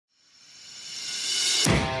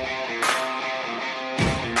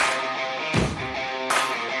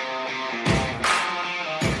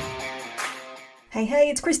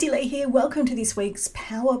Hey, it's Christy Lee here. Welcome to this week's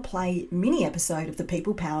Power Play mini episode of the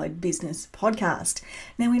People Powered Business Podcast.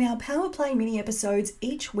 Now, in our Power Play mini episodes,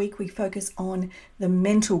 each week we focus on the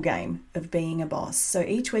mental game of being a boss. So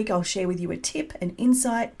each week I'll share with you a tip, an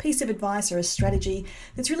insight, piece of advice, or a strategy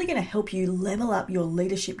that's really going to help you level up your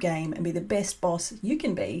leadership game and be the best boss you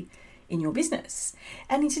can be in your business.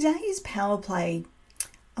 And in today's Power Play,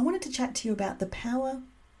 I wanted to chat to you about the power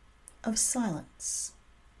of silence.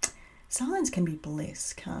 Silence can be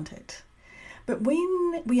bliss, can't it? But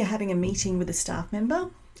when we are having a meeting with a staff member,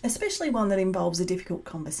 especially one that involves a difficult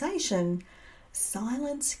conversation,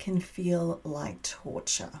 silence can feel like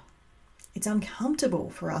torture. It's uncomfortable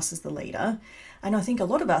for us as the leader, and I think a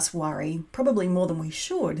lot of us worry, probably more than we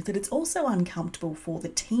should, that it's also uncomfortable for the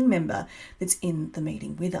team member that's in the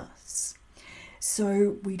meeting with us.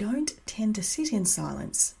 So we don't tend to sit in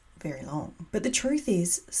silence very long. But the truth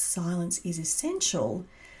is, silence is essential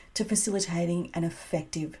to facilitating an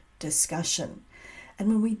effective discussion. And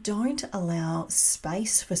when we don't allow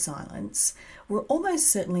space for silence, we're almost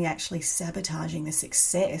certainly actually sabotaging the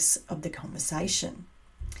success of the conversation.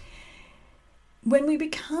 When we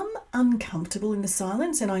become uncomfortable in the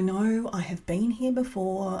silence, and I know I have been here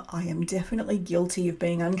before, I am definitely guilty of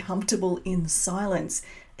being uncomfortable in silence,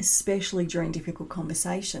 especially during difficult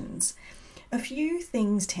conversations, a few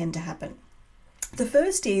things tend to happen. The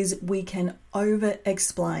first is we can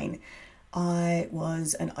over-explain. I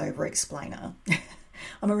was an over-explainer.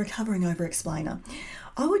 I'm a recovering over-explainer.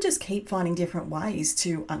 I would just keep finding different ways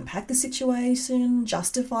to unpack the situation,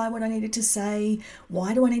 justify what I needed to say,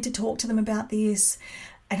 why do I need to talk to them about this?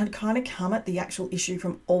 And I'd kind of come at the actual issue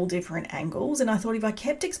from all different angles. And I thought if I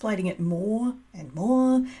kept explaining it more and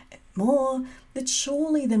more and more, that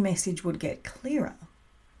surely the message would get clearer.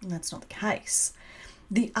 And that's not the case.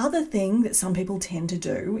 The other thing that some people tend to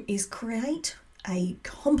do is create a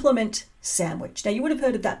compliment sandwich. Now, you would have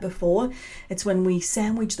heard of that before. It's when we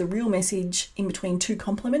sandwich the real message in between two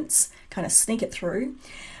compliments, kind of sneak it through.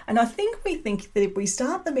 And I think we think that if we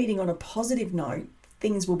start the meeting on a positive note,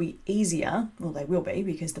 things will be easier. Well, they will be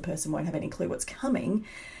because the person won't have any clue what's coming.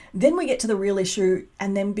 Then we get to the real issue.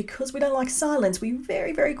 And then because we don't like silence, we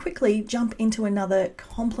very, very quickly jump into another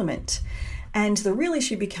compliment. And the real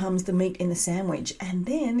issue becomes the meat in the sandwich and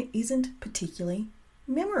then isn't particularly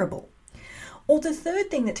memorable. Or the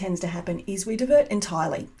third thing that tends to happen is we divert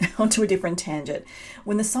entirely onto a different tangent.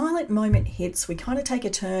 When the silent moment hits, we kind of take a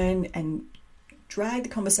turn and drag the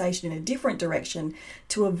conversation in a different direction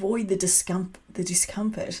to avoid the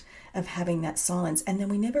discomfort of having that silence. And then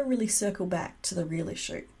we never really circle back to the real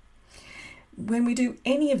issue. When we do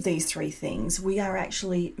any of these three things, we are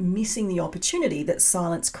actually missing the opportunity that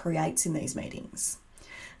silence creates in these meetings.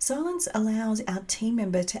 Silence allows our team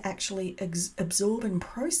member to actually absorb and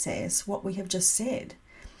process what we have just said.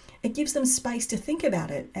 It gives them space to think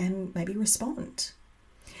about it and maybe respond.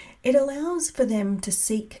 It allows for them to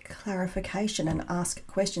seek clarification and ask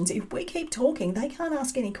questions. If we keep talking, they can't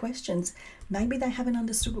ask any questions. Maybe they haven't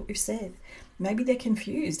understood what we've said. Maybe they're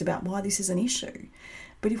confused about why this is an issue.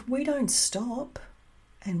 But if we don't stop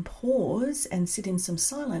and pause and sit in some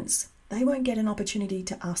silence, they won't get an opportunity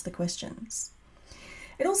to ask the questions.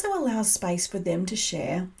 It also allows space for them to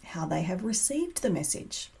share how they have received the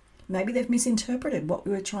message. Maybe they've misinterpreted what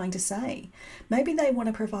we were trying to say. Maybe they want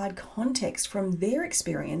to provide context from their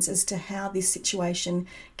experience as to how this situation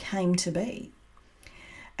came to be.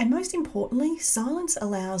 And most importantly, silence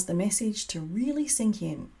allows the message to really sink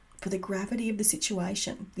in for the gravity of the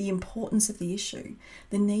situation, the importance of the issue,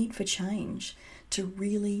 the need for change to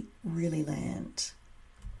really, really land.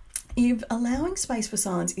 If allowing space for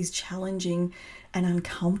silence is challenging and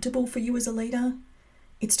uncomfortable for you as a leader,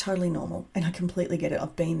 it's totally normal, and I completely get it.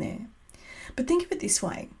 I've been there. But think of it this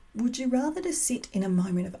way. Would you rather to sit in a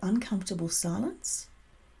moment of uncomfortable silence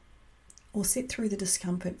or sit through the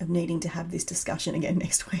discomfort of needing to have this discussion again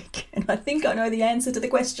next week? And I think I know the answer to the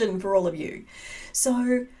question for all of you.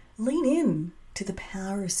 So lean in to the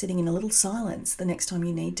power of sitting in a little silence the next time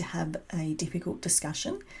you need to have a difficult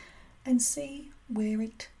discussion and see where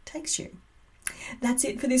it takes you. That's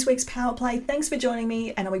it for this week's Power Play. Thanks for joining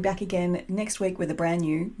me, and I'll be back again next week with a brand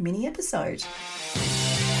new mini episode.